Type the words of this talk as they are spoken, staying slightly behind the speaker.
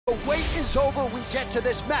The wait is over. We get to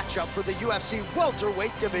this matchup for the UFC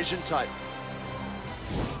welterweight division title.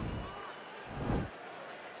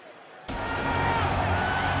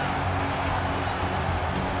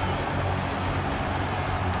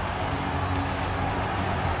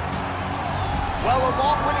 Well, a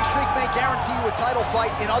long winning streak may guarantee you a title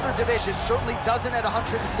fight in other divisions, certainly doesn't at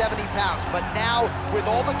 170 pounds. But now, with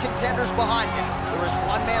all the contenders behind him, there is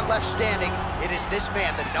one man left standing. It is this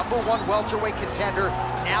man, the #1 welterweight contender,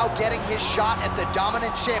 now getting his shot at the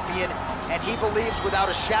dominant champion. And he believes, without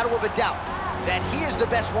a shadow of a doubt, that he is the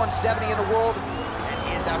best 170 in the world, and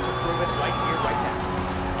he is out to prove it right here, right now.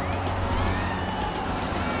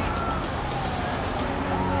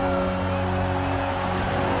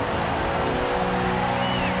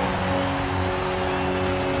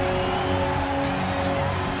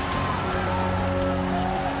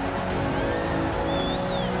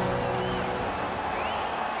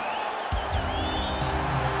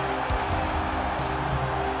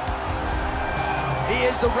 He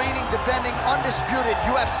is the reigning, defending, undisputed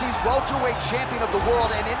UFC welterweight champion of the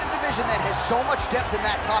world, and in a division that has so much depth in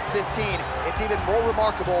that top 15, it's even more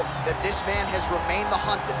remarkable that this man has remained the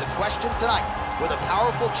hunted. The question tonight, with a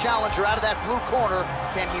powerful challenger out of that blue corner,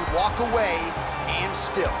 can he walk away and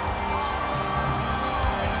still?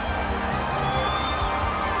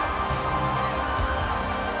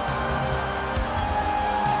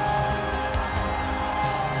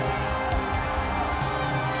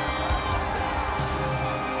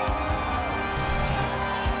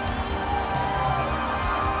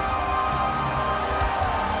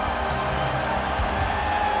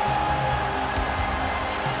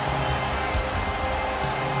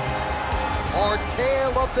 Our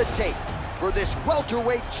tale of the tape for this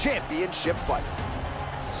welterweight championship fight.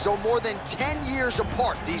 So more than 10 years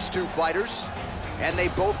apart, these two fighters, and they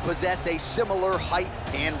both possess a similar height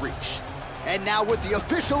and reach. And now with the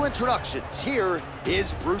official introductions, here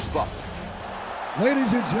is Bruce Buffer.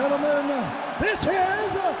 Ladies and gentlemen, this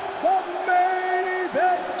is the main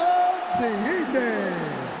event of the evening.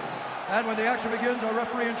 And when the action begins, our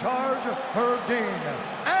referee in charge, Herb Dean.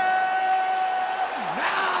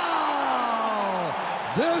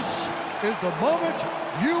 This is the moment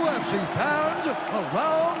UFC fans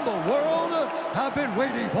around the world have been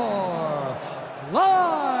waiting for.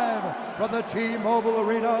 Live from the T-Mobile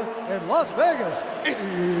Arena in Las Vegas, it's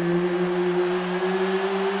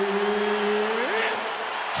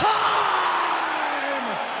time!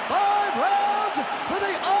 5 rounds for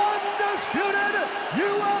the undisputed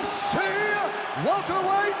UFC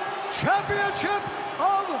welterweight championship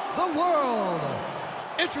of the world.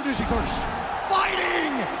 Introducing first,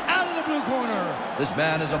 fighting out of the blue corner. This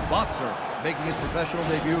man is a boxer, making his professional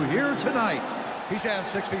debut here tonight. He stands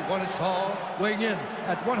 6 feet 1 inch tall, weighing in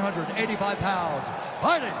at 185 pounds.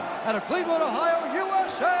 Fighting out of Cleveland, Ohio,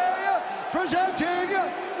 USA, presenting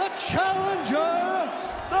the challenger,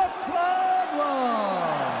 the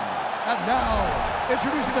Problem. And now,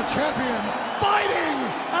 introducing the champion,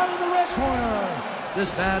 fighting out of the red corner.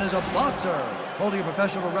 This man is a boxer, holding a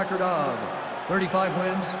professional record of 35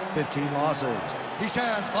 wins, 15 losses. He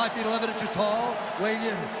stands 5 feet 11 inches tall, weighing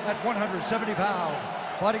in at 170 pounds.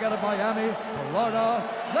 Fighting out of Miami, Florida.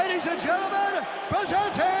 Ladies and gentlemen,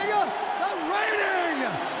 presenting the reigning,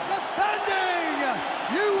 defending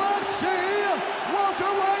UFC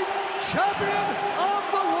welterweight champion of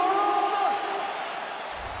the world.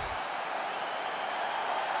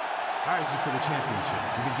 All right, this is for the championship.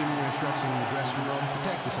 You've been giving me instructions in the dressing room.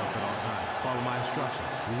 Protect yourself at all times. Follow my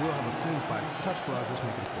instructions. We will have a clean fight. Touch gloves, let's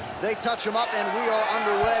make it official. They touch him up, and we are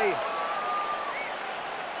underway.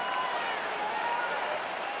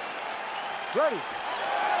 Ready. You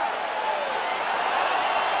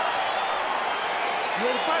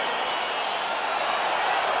ready to fight?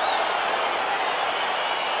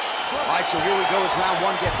 All right, so here we go as round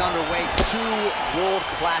one gets underway. 2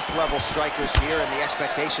 world-class level strikers here, and the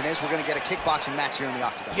expectation is we're going to get a kickboxing match here in the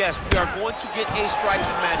octagon. Yes, we are going to get a striking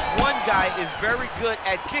match. One guy is very good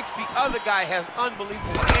at kicks. The other guy has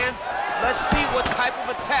unbelievable hands. Let's see what type of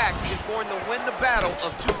attack is going to win the battle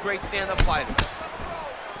of 2 great stand-up fighters.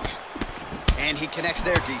 And he connects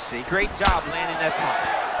there, DC. Great job landing that punch.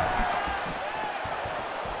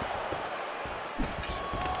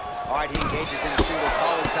 All right, he engages in a single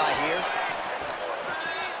collar tie here.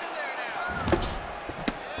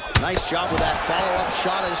 Nice job with that follow-up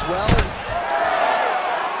shot as well.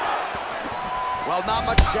 Well, not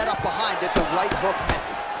much setup behind it. The right hook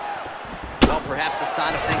misses. Well, perhaps a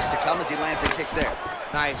sign of things to come as he lands a kick there.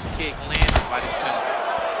 Nice kick landed by the penalty.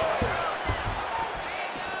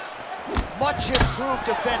 Much improved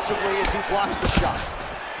defensively as he blocks the shot.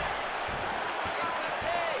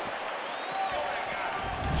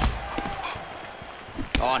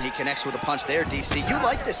 Oh, and he connects with a punch there, DC. You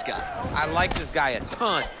like this guy. I like this guy a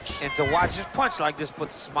ton, and to watch his punch like this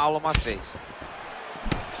puts a smile on my face.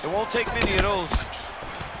 It won't take many of those.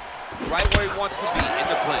 Right where he wants to be, in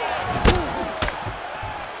the clinch.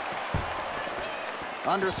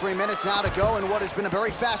 Under 3 minutes now to go in what has been a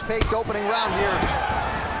very fast-paced opening round here.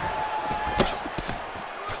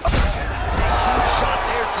 That is a huge shot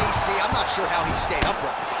there, DC. I'm not sure how he stayed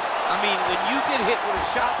upright. I mean, when you get hit with a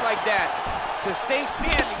shot like that, to stay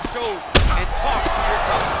standing shows and talk to your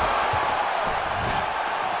toughness.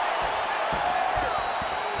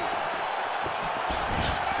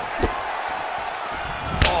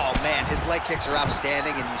 Oh, man, his leg kicks are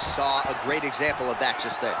outstanding, and you saw a great example of that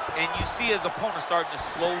just there. And you see his opponent starting to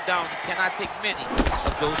slow down. He cannot take many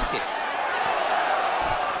of those kicks.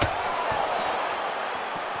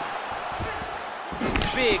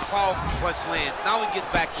 Big, powerful punch lands. Now he gets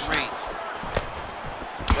back to range.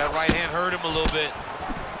 That right hand hurt him a little bit.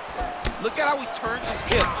 Look at how he turns his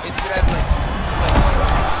hip into that leg.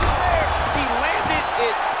 He landed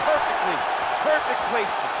it perfectly. Perfect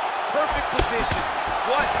placement. Perfect position.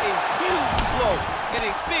 What a huge blow in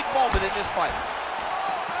a big moment in this fight.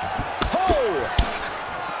 Oh!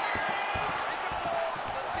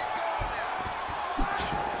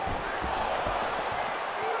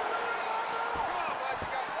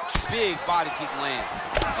 Big body kick lands.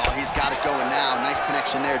 Oh, he's got it going now. Nice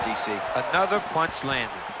connection there, DC. Another punch landed.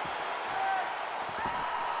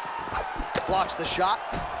 Blocks the shot.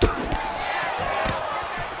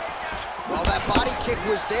 Well, that body kick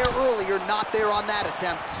was there earlier, not there on that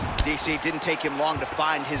attempt. DC, didn't take him long to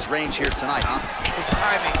find his range here tonight, huh? His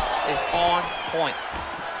timing is on point.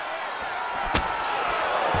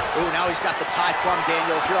 Ooh, now he's got the tie plum,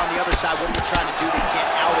 Daniel. If you're on the other side, what are you trying to do to get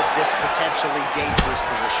out of this potentially dangerous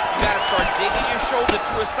position? You gotta start digging your shoulder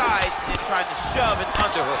to a side and trying to shove an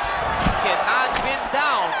underhook. You cannot bend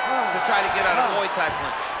down to try to get out of Muay Thai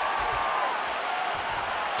clinch.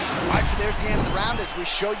 All right, so there's the end of the round as we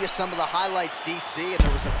show you some of the highlights, DC, and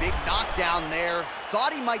there was a big knockdown there.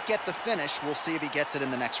 Thought he might get the finish. We'll see if he gets it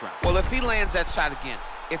in the next round. Well, if he lands that shot again,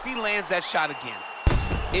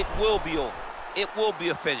 it will be over. It will be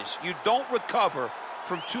a finish. You don't recover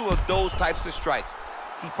from two of those types of strikes.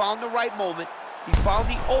 He found the right moment, he found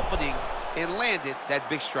the opening, and landed that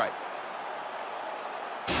big strike.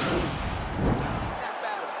 Snap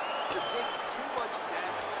out of it. You're taking too much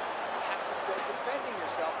damage. You have to start defending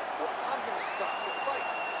yourself, or I'm going to stop the fight.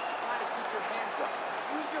 You got to keep your hands up.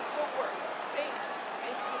 Use your footwork. Think.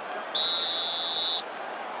 Make this number.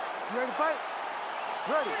 You ready to fight?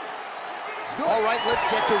 Ready. All right, let's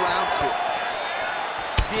get to round two.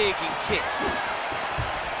 Dig and kick.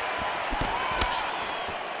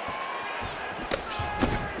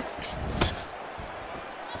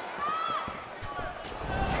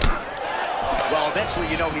 Well, eventually,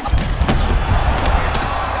 you know he's going to...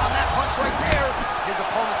 See on that punch right there, his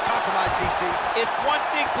opponent's compromised, DC. It's one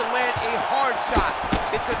thing to land a hard shot.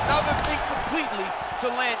 It's another thing completely to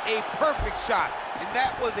land a perfect shot. And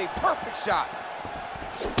that was a perfect shot.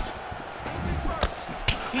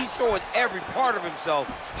 He's throwing every part of himself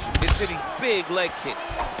into these big leg kicks.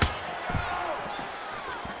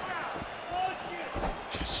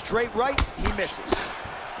 Straight right, he misses.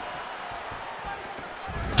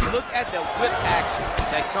 Look at the whip action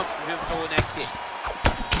that comes from him throwing that kick.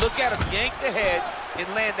 Look at him yank the head and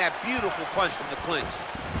land that beautiful punch from the clinch.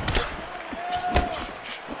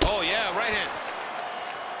 Oh yeah, right hand.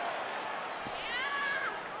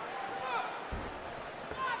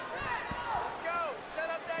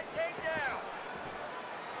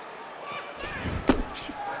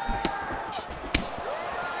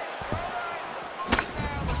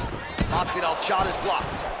 Masvidal's shot is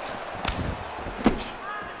blocked.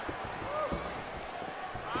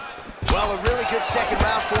 Well, a really good second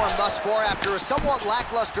round for him thus far. After a somewhat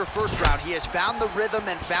lackluster first round, he has found the rhythm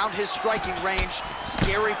and found his striking range.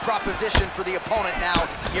 Scary proposition for the opponent now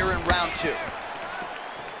here in round two.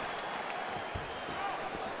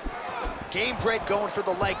 Game break going for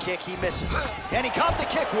the leg kick. He misses. And he caught the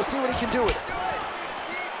kick. We'll see what he can do with it.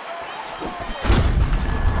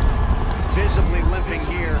 Visibly limping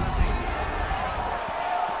here.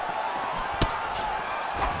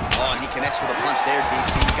 Oh, and he connects with a punch there,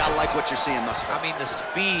 DC. You gotta like what you're seeing thus far. I mean, the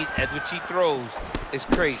speed at which he throws is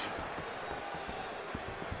crazy.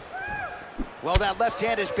 Well, that left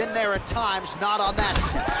hand has been there at times, not on that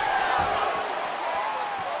attempt.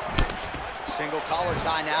 Single collar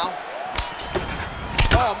tie now.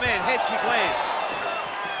 Oh, man, head kick lands.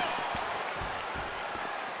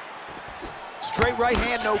 Straight right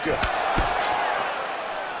hand, no good.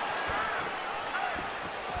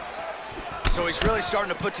 So he's really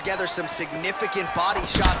starting to put together some significant body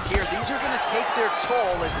shots here. These are going to take their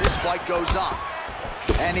toll as this fight goes on.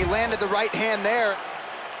 And he landed the right hand there.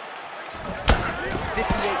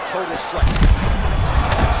 58 total strikes.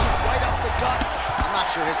 Right up the gut. I'm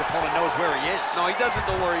not sure his opponent knows where he is. No, he doesn't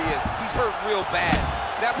know where he is. He's hurt real bad.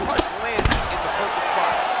 That punch lands in the perfect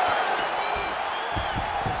spot.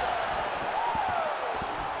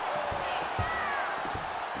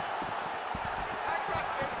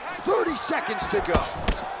 30 seconds to go.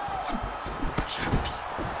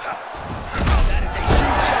 That is a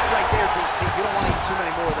huge shot right there, DC. You don't want to eat too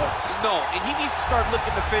many more of those. No, and he needs to start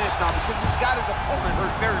looking to finish now because he's got his opponent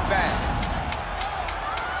hurt very bad.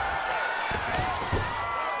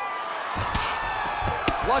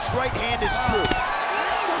 Flush right hand is true.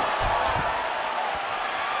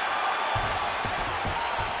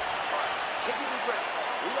 Take a deep breath.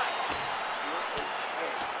 Relax. You're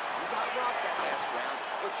okay. You got rocked that last round,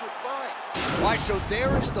 but you're fine. Why, so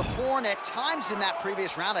there is the horn. At times in that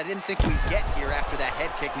previous round, I didn't think we'd get here after that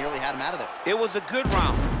head kick nearly had him out of there. It was a good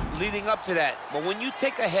round leading up to that, but when you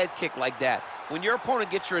take a head kick like that, when your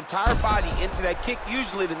opponent gets your entire body into that kick,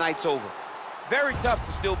 usually the night's over. Very tough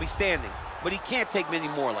to still be standing, but he can't take many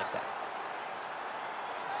more like that.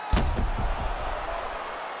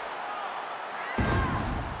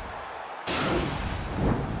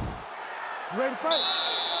 You ready to fight?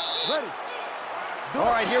 Ready. All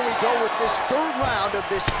right, here we go with this third round of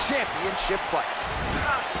this championship fight.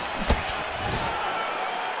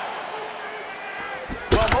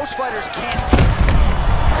 Well, most fighters can't.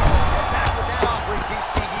 Back with that offering,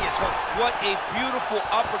 DC, he is hurt. What a beautiful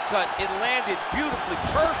uppercut. It landed beautifully.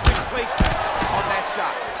 Perfect placement on that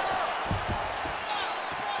shot.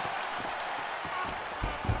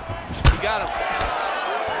 He got him.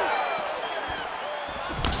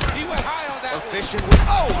 He went high on that one. Efficient with,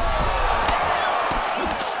 oh!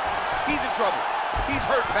 He's in trouble. He's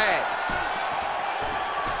hurt bad.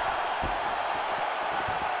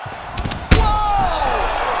 Whoa!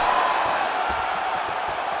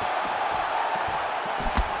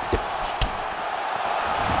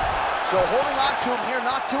 So holding on to him here,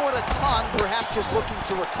 not doing a ton, perhaps just looking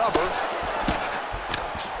to recover.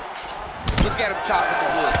 Look at him chopping the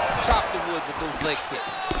wood. Chop the wood with those leg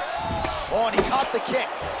kicks. Oh, and he caught the kick.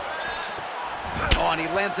 Oh, and he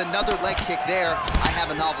lands another leg kick there. I have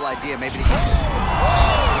a novel idea. Maybe he...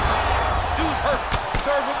 Dude's hurt.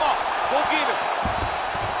 Serve him up. Go get him.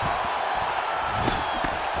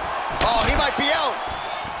 Oh, he might be out.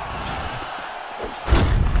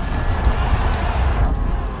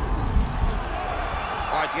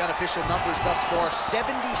 All right, the unofficial numbers thus far,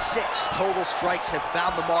 76 total strikes have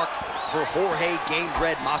found the mark for Jorge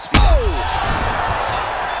Gamebred Masvidal. Oh!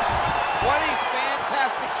 What a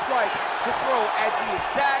fantastic strike to throw at the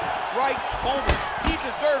exact right moment. He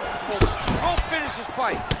deserves this moment. Go finish his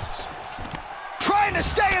fight. Trying to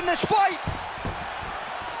stay in this fight.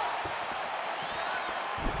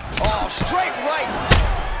 Oh, straight right.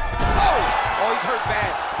 Oh! Oh, he's hurt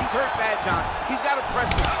bad. He's hurt bad, John. He's got to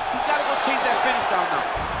press this. He's got to go chase that finish down now.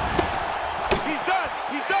 He's done.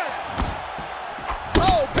 He's done.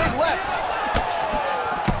 Oh, big left.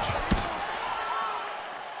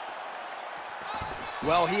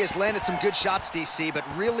 Well, he has landed some good shots, DC, but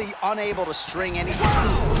really unable to string anything.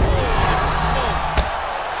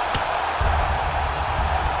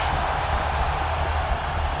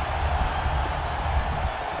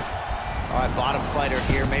 All right, bottom fighter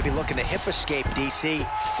here, maybe looking to hip escape, DC.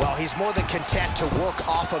 Well, he's more than content to work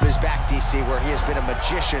off of his back, DC, where he has been a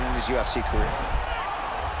magician in his UFC career.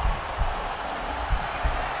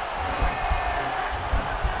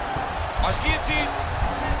 Watch guillotine.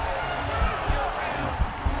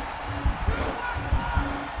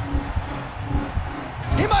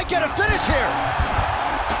 He might get a finish here.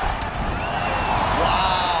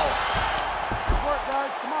 Wow. Good work,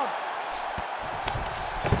 guys. Come on.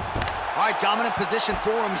 All right, dominant position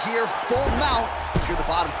for him here. Full mount. If you're the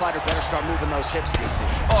bottom fighter, better start moving those hips, DC.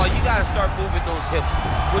 Oh, you got to start moving those hips.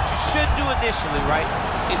 What you should do initially, right,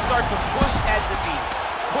 is start to push at the knees.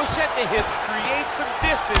 Push at the hip, create some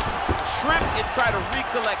distance, shrimp, and try to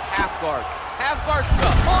recollect half guard. Half guard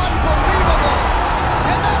up. Unbelievable.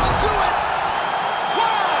 And that'll do it.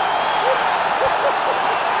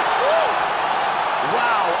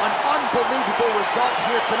 Wow, an unbelievable result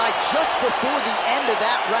here tonight. Just before the end of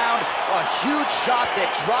that round, a huge shot that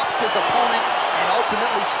drops his opponent and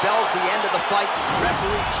ultimately spells the end of the fight.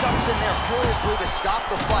 Referee jumps in there furiously to stop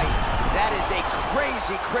the fight. That is a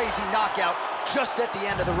crazy, crazy knockout just at the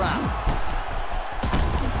end of the round.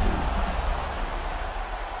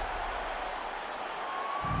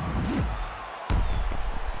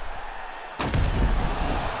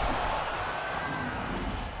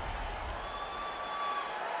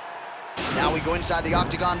 Now we go inside the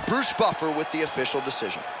octagon. Bruce Buffer with the official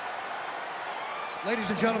decision. Ladies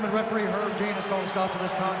and gentlemen, referee Herb Dean has called a stop to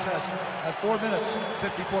this contest at 4 minutes,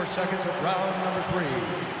 54 seconds of round number 3.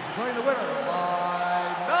 Declaring the winner by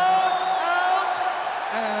knockout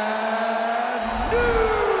and new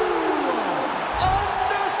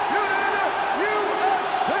undisputed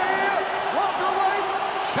UFC welterweight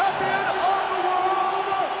champion of the world,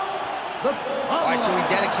 the All right, so he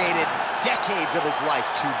dedicated decades of his life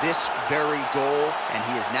to this very goal, and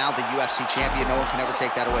he is now the UFC champion. No one can ever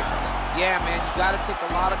take that away from him. Yeah, man, you got to take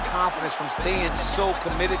a lot of confidence from staying so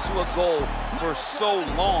committed to a goal for so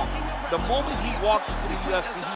long. The moment he walked into the UFC,